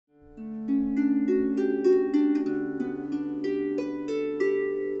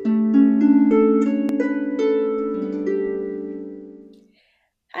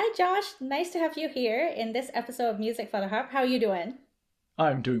Josh. Nice to have you here in this episode of Music for the Harp. How are you doing?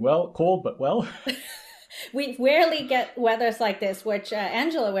 I'm doing well, cold but well. We rarely get weathers like this, which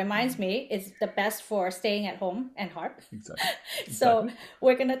Angela reminds me is the best for staying at home and harp. Exactly. So Exactly.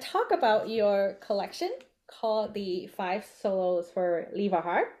 we're going to talk about your collection called the Five Solos for Lever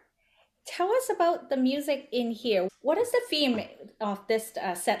Harp. Tell us about the music in here. What is the theme of this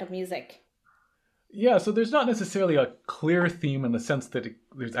set of music? Yeah, so there's not necessarily a clear theme in the sense that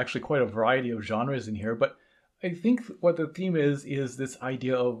there's actually quite a variety of genres in here, but I think what the theme is this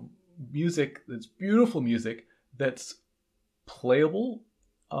idea of music that's beautiful music that's playable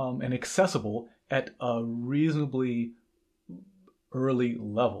and accessible at a reasonably early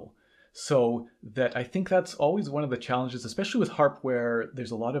level. So that I think that's always one of the challenges, especially with harp, where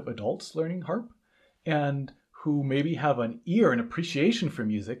there's a lot of adults learning harp and who maybe have an ear and appreciation for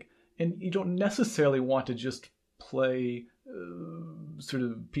music, and you don't necessarily want to just play sort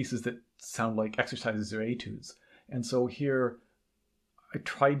of pieces that sound like exercises or etudes. And so here, I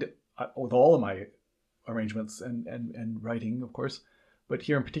tried with all of my arrangements and writing, of course, but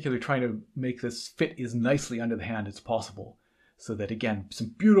here in particular, trying to make this fit as nicely under the hand as possible. So that, again,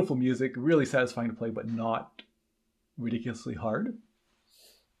 some beautiful music, really satisfying to play, but not ridiculously hard.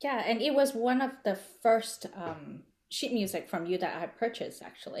 Yeah, and it was one of the first sheet music from you that I purchased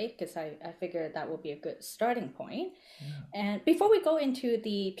actually, because I figured that would be a good starting point. Yeah. And before we go into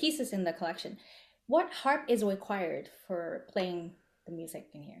the pieces in the collection, what harp is required for playing the music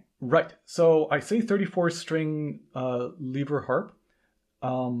in here? Right. So I say 34 string lever harp,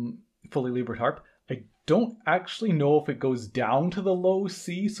 fully levered harp. I don't actually know if it goes down to the low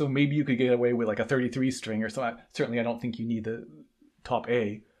C, so maybe you could get away with like a 33 string or something. Certainly, I don't think you need the top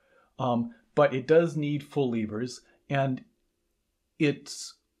A, but it does need full levers, and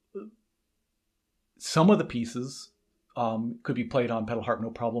it's some of the pieces could be played on pedal harp,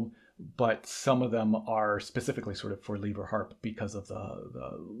 no problem, but some of them are specifically sort of for lever harp because of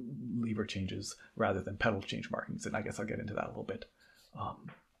the lever changes rather than pedal change markings, and I guess I'll get into that a little bit.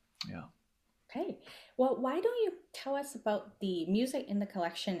 Yeah. Okay. Well, why don't you tell us about the music in the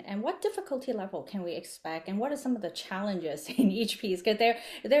collection and what difficulty level can we expect and what are some of the challenges in each piece? Because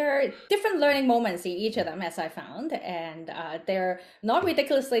there are different learning moments in each of them, as I found, and they're not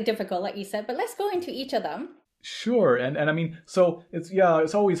ridiculously difficult, like you said, but let's go into each of them. Sure, and I mean, so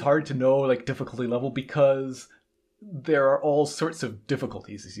it's always hard to know like difficulty level because there are all sorts of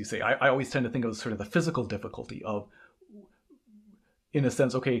difficulties, as you say. I always tend to think of sort of the physical difficulty of, in a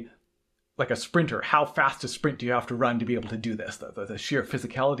sense, okay, like a sprinter, how fast a sprint do you have to run to be able to do this? The sheer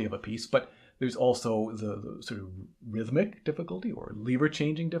physicality of a piece, but there's also the sort of rhythmic difficulty or lever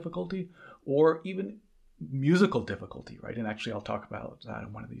changing difficulty, or even musical difficulty, right? And actually, I'll talk about that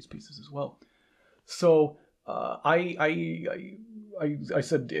in one of these pieces as well. So I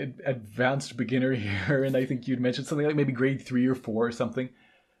said advanced beginner here, and I think you'd mentioned something like maybe grade 3 or 4 or something.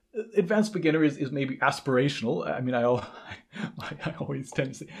 Advanced beginner is maybe aspirational. I mean, I always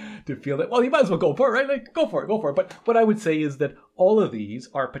tend to feel that, well, you might as well go for it, right? Like, go for it. But what I would say is that all of these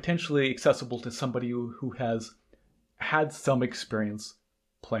are potentially accessible to somebody who has had some experience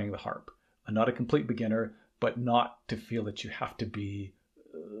playing the harp. Not a complete beginner, but not to feel that you have to be,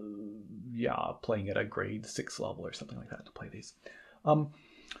 playing at a grade 6 level or something like that to play these. And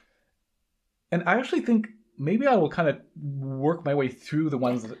I actually think maybe I will kind of work my way through the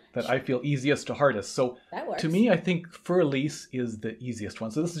ones that I feel easiest to hardest. So That works. to me, I think Für Elise is the easiest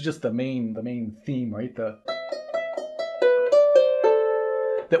one. So this is just the main theme, right?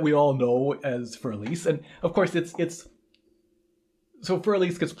 That we all know as Für Elise. And of course, it's so Für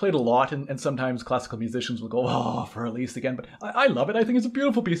Elise gets played a lot, and sometimes classical musicians will go, oh, Für Elise again. But I love it. I think it's a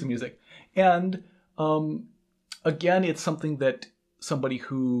beautiful piece of music. And again, it's something that somebody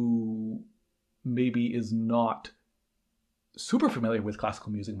who maybe is not super familiar with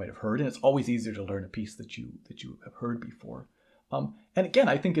classical music might have heard, and it's always easier to learn a piece that you have heard before. And again,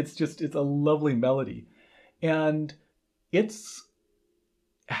 I think it's a lovely melody, and it's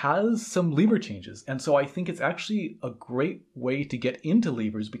has some lever changes, and so I think it's actually a great way to get into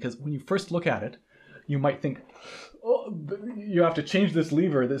levers, because when you first look at it, you might think, oh, you have to change this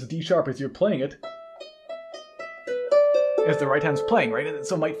lever, this D sharp, as you're playing it, as the right hand's playing, right? And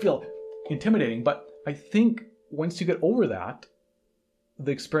so it might feel intimidating, but I think once you get over that,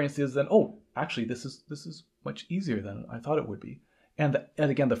 the experience is then, oh, actually, this is much easier than I thought it would be. And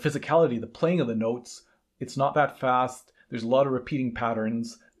again, the physicality, the playing of the notes, it's not that fast. There's a lot of repeating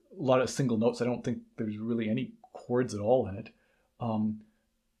patterns, a lot of single notes. I don't think there's really any chords at all in it.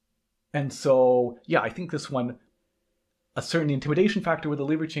 And so, yeah, I think this one, a certain intimidation factor with the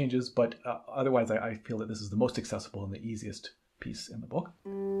lever changes, but otherwise I feel that this is the most accessible and the easiest piece in the book.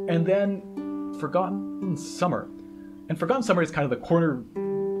 And then Forgotten Summer. And Forgotten Summer is kind of the corner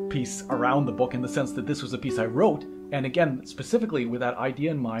piece around the book in the sense that this was a piece I wrote, and again, specifically with that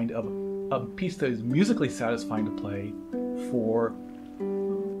idea in mind of a piece that is musically satisfying to play for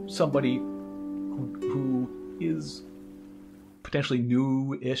somebody who is potentially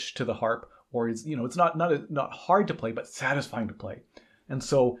new-ish to the harp, or is, it's not hard to play, but satisfying to play. And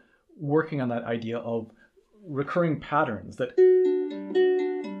so working on that idea of recurring patterns that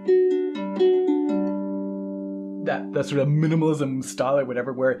sort of minimalism style or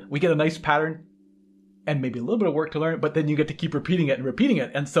whatever, where we get a nice pattern and maybe a little bit of work to learn, but then you get to keep repeating it and repeating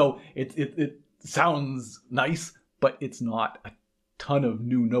it. And so it sounds nice, but it's not a ton of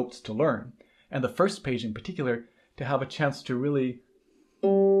new notes to learn. And the first page in particular, to have a chance to really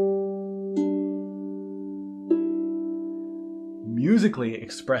musically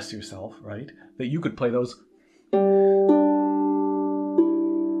express yourself, right? That you could play those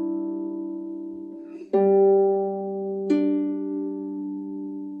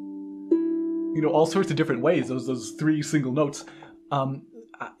all sorts of different ways, those three single notes, and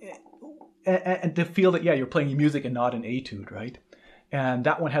to feel that, you're playing music and not an etude, right? And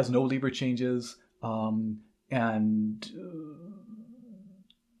that one has no lever changes, and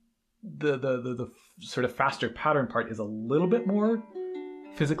the sort of faster pattern part is a little bit more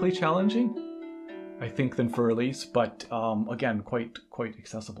physically challenging, I think, than Für Elise, but again, quite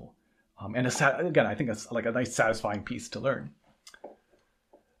accessible. And again, I think it's like a nice, satisfying piece to learn.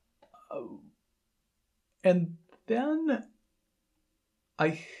 And then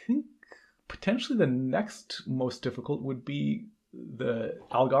I think potentially the next most difficult would be the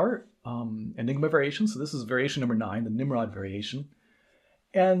Elgar Enigma variation. So this is variation number 9, the Nimrod variation.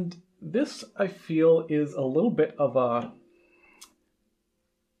 And this, I feel, is a little bit of a...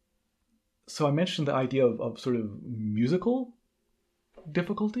 So I mentioned the idea of sort of musical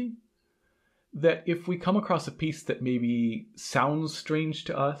difficulty. That if we come across a piece that maybe sounds strange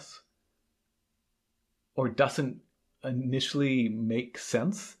to us, or doesn't initially make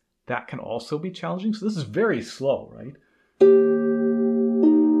sense, that can also be challenging. So this is very slow, right?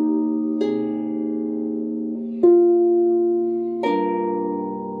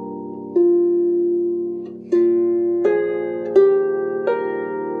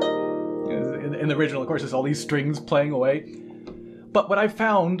 In the original, of course, there's all these strings playing away. But what I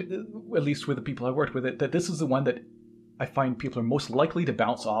found, at least with the people I worked with, that this is the one that I find people are most likely to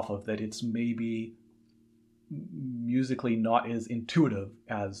bounce off of, that it's maybe musically not as intuitive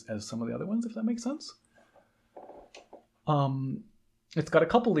as some of the other ones, if that makes sense. It's got a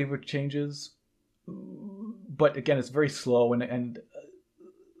couple lever changes, but again, it's very slow,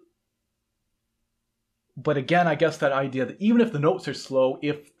 but again, I guess that idea that even if the notes are slow,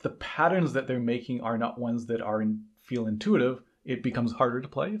 if the patterns that they're making are not ones that feel intuitive, it becomes harder to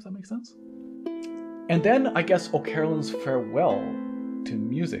play, if that makes sense. And then I guess O'Carolan's Farewell to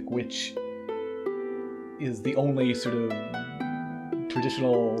Music, which is the only sort of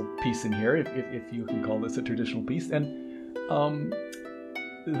traditional piece in here, if you can call this a traditional piece. And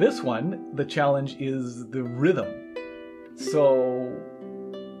this one, the challenge is the rhythm. So,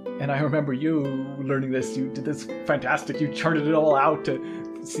 and I remember you learning this, you did this fantastic, you charted it all out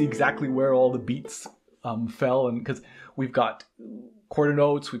to see exactly where all the beats fell. And because we've got quarter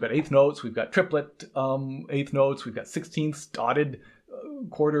notes, we've got eighth notes, we've got triplet eighth notes, we've got 16th dotted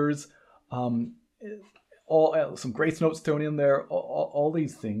quarters, all some grace notes thrown in there, all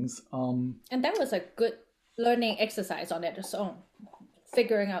these things. And that was a good learning exercise on its own,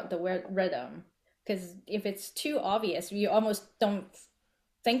 figuring out the rhythm. Because if it's too obvious, you almost don't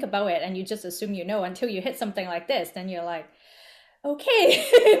think about it and you just assume you know until you hit something like this. Then you're like,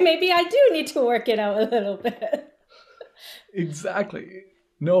 okay, maybe I do need to work it out a little bit. Exactly.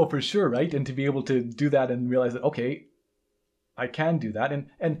 No, for sure, right? And to be able to do that and realize that, okay, I can do that.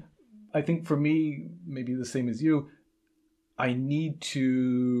 And I think for me, maybe the same as you, I need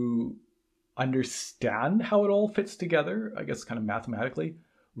to understand how it all fits together, I guess kind of mathematically,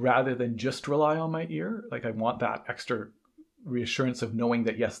 rather than just rely on my ear. Like I want that extra reassurance of knowing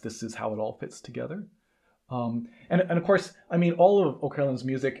that, yes, this is how it all fits together. And of course, I mean, all of O'Carolan's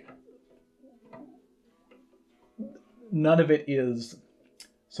music, none of it is...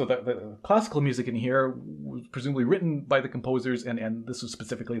 So the classical music in here was presumably written by the composers, and this was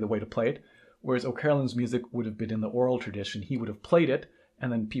specifically the way to play it. Whereas O'Carolan's music would have been in the oral tradition. He would have played it, and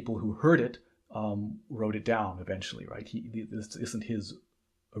then people who heard it wrote it down eventually, right? This isn't his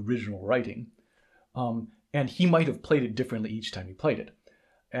original writing. And he might have played it differently each time he played it.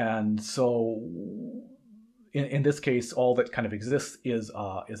 And so in this case, all that kind of exists is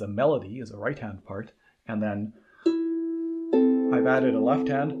a melody, is a right-hand part, and then I've added a left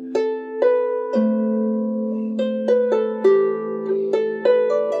hand.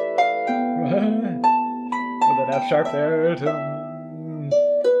 With an F sharp there.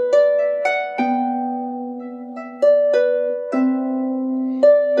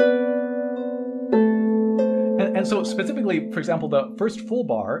 And so specifically, for example, the first full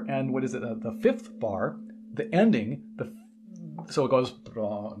bar and what is it, the fifth bar, the ending, so it goes the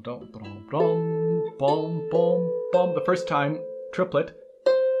first time triplet,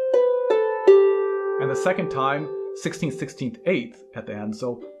 and the second time 16th, 16th, 8th at the end.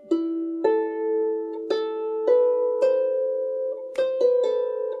 So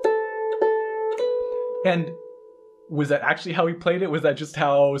and was that actually how he played it? Was that just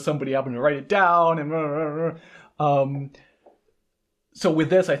how somebody happened to write it down? And so with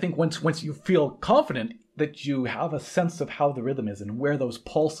this, I think once you feel confident that you have a sense of how the rhythm is and where those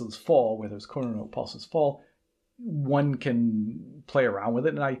pulses fall, where those corner note pulses fall, one can play around with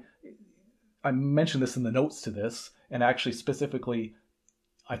it. And I mentioned this in the notes to this, and actually specifically,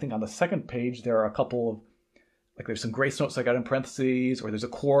 I think on the second page there are a couple of, like there's some grace notes I got in parentheses, or there's a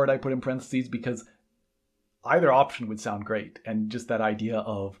chord I put in parentheses, because either option would sound great. And just that idea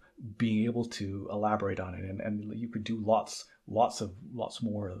of being able to elaborate on it, and you could do lots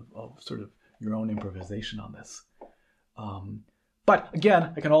more of sort of your own improvisation on this. But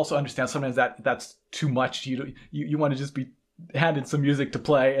again, I can also understand sometimes that's too much. You want to just be handed some music to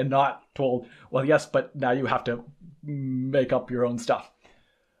play and not told, well, yes, but now you have to make up your own stuff.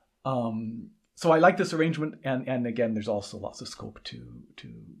 So I like this arrangement, and again, there's also lots of scope to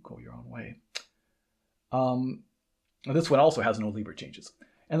go your own way. This one also has no Lever changes.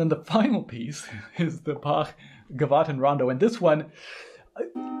 And then the final piece is the Bach, Gavotte, and Rondeau. And this one,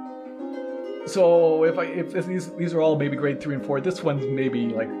 so if these are all maybe grade 3 and 4, this one's maybe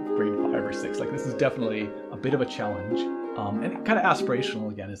like grade 5 or 6. Like this is definitely a bit of a challenge, and kind of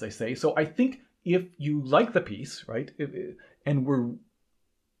aspirational again, as I say. So I think if you like the piece, right, and we're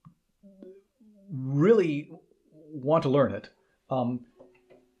really want to learn it,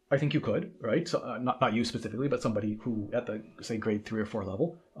 I think you could, right? So not you specifically, but somebody who at the, say, grade 3 or 4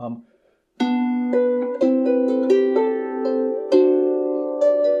 level.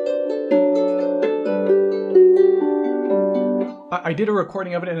 I did a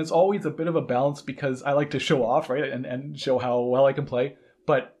recording of it, and it's always a bit of a balance because I like to show off, right, and show how well I can play.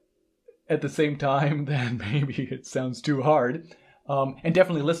 But at the same time, then maybe it sounds too hard. And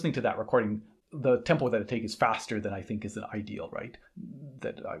definitely listening to that recording, the tempo that it takes is faster than I think is an ideal, right?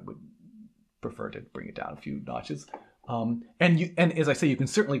 That I would prefer to bring it down a few notches. And as I say, you can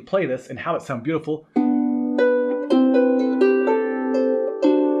certainly play this and have it sound beautiful.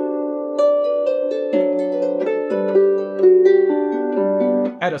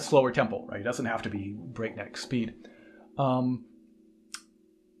 At a slower tempo, right? It doesn't have to be breakneck speed. And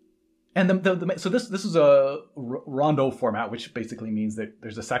so this is a Rondeau format, which basically means that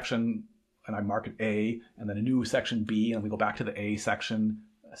there's a section, and I mark it A, and then a new section B, and we go back to the A section,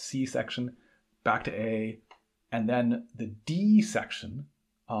 a C section, back to A, and then the D section,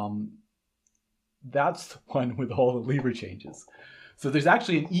 that's the one with all the Lever changes. So there's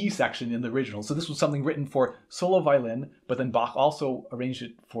actually an E section in the original. So this was something written for solo violin, but then Bach also arranged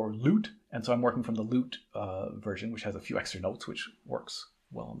it for lute, and so I'm working from the lute version, which has a few extra notes, which works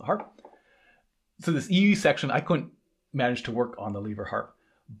well on the harp. So this E section, I couldn't manage to work on the Lever Harp.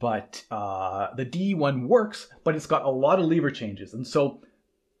 But the D one works, but it's got a lot of Lever changes. And so,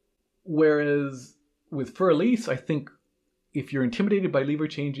 whereas with Für Elise, I think if you're intimidated by Lever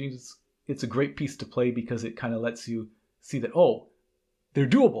changes, it's a great piece to play because it kind of lets you see that, oh, they're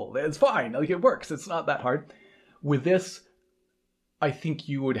doable. It's fine. Like, it works. It's not that hard. With this, I think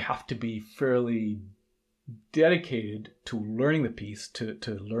you would have to be fairly dedicated to learning the piece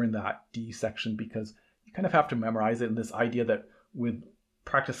to learn that D section, because you kind of have to memorize it. And this idea that with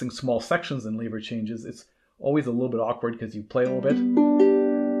practicing small sections and Lever changes, it's always a little bit awkward because you play a little bit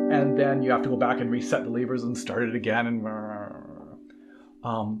and then you have to go back and reset the levers and start it again. And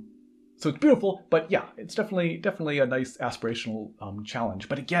so it's beautiful, but yeah, it's definitely a nice aspirational challenge.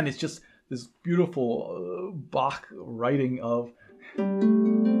 But again, it's just this beautiful Bach writing of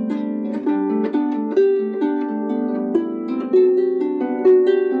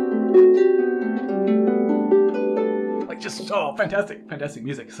just fantastic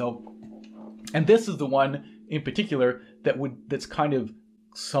music. So, and this is the one in particular that's kind of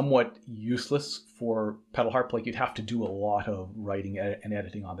somewhat useless for pedal harp. Like, you'd have to do a lot of writing and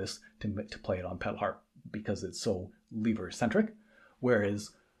editing on this to play it on pedal harp because it's so Lever centric. Whereas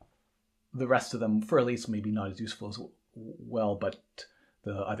the rest of them, Für Elise, maybe not as useful as well, but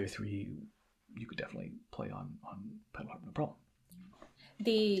the other three you could definitely play on pedal harp, no problem.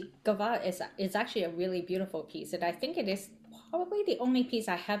 The Gavotte is actually a really beautiful piece, and I think it is probably the only piece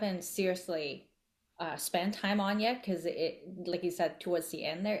I haven't seriously spent time on yet because it, like you said, towards the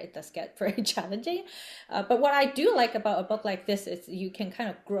end there, it does get very challenging. But what I do like about a book like this is you can kind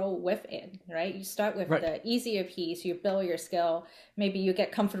of grow with it, right? You start with Right. the easier piece, you build your skill, maybe you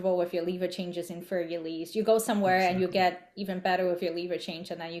get comfortable with your lever changes in Für Elise. You go somewhere and you Exactly. get even better with your lever change,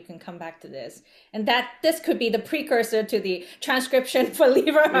 and then you can come back to this. And that this could be the precursor to the transcription for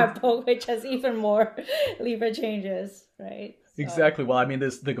Lever Ex- Harp book, which has even more lever changes, right? So Exactly. Well, I mean,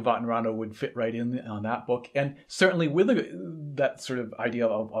 this the Gavotte and Rondo would fit right in on that book, and certainly with that sort of idea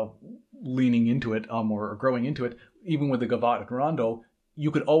of leaning into it, or growing into it, even with the Gavotte and Rondo,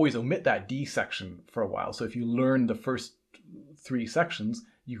 you could always omit that D section for a while. So if you learn the first three sections,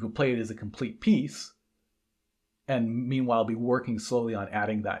 you could play it as a complete piece, and meanwhile be working slowly on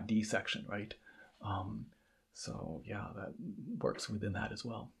adding that D section, right? Um, so yeah, that works within that as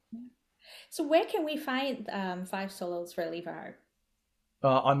well. so where can we find five solos for Lever Harp?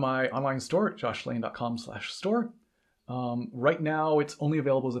 On my online store, joshlayne.com/store. Right now, it's only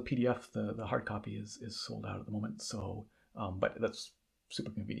available as a PDF. The hard copy is sold out at the moment. So, but that's super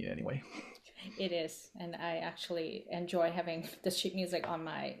convenient anyway. It is, and I actually enjoy having the sheet music on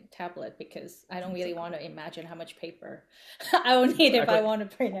my tablet because I don't really Exactly. want to imagine how much paper I will need if I Exactly. want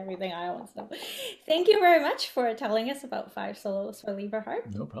to print everything I want. So, thank you very much for telling us about five solos for Lever Harp.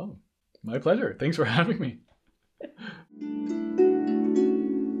 No problem. My pleasure. Thanks for having me.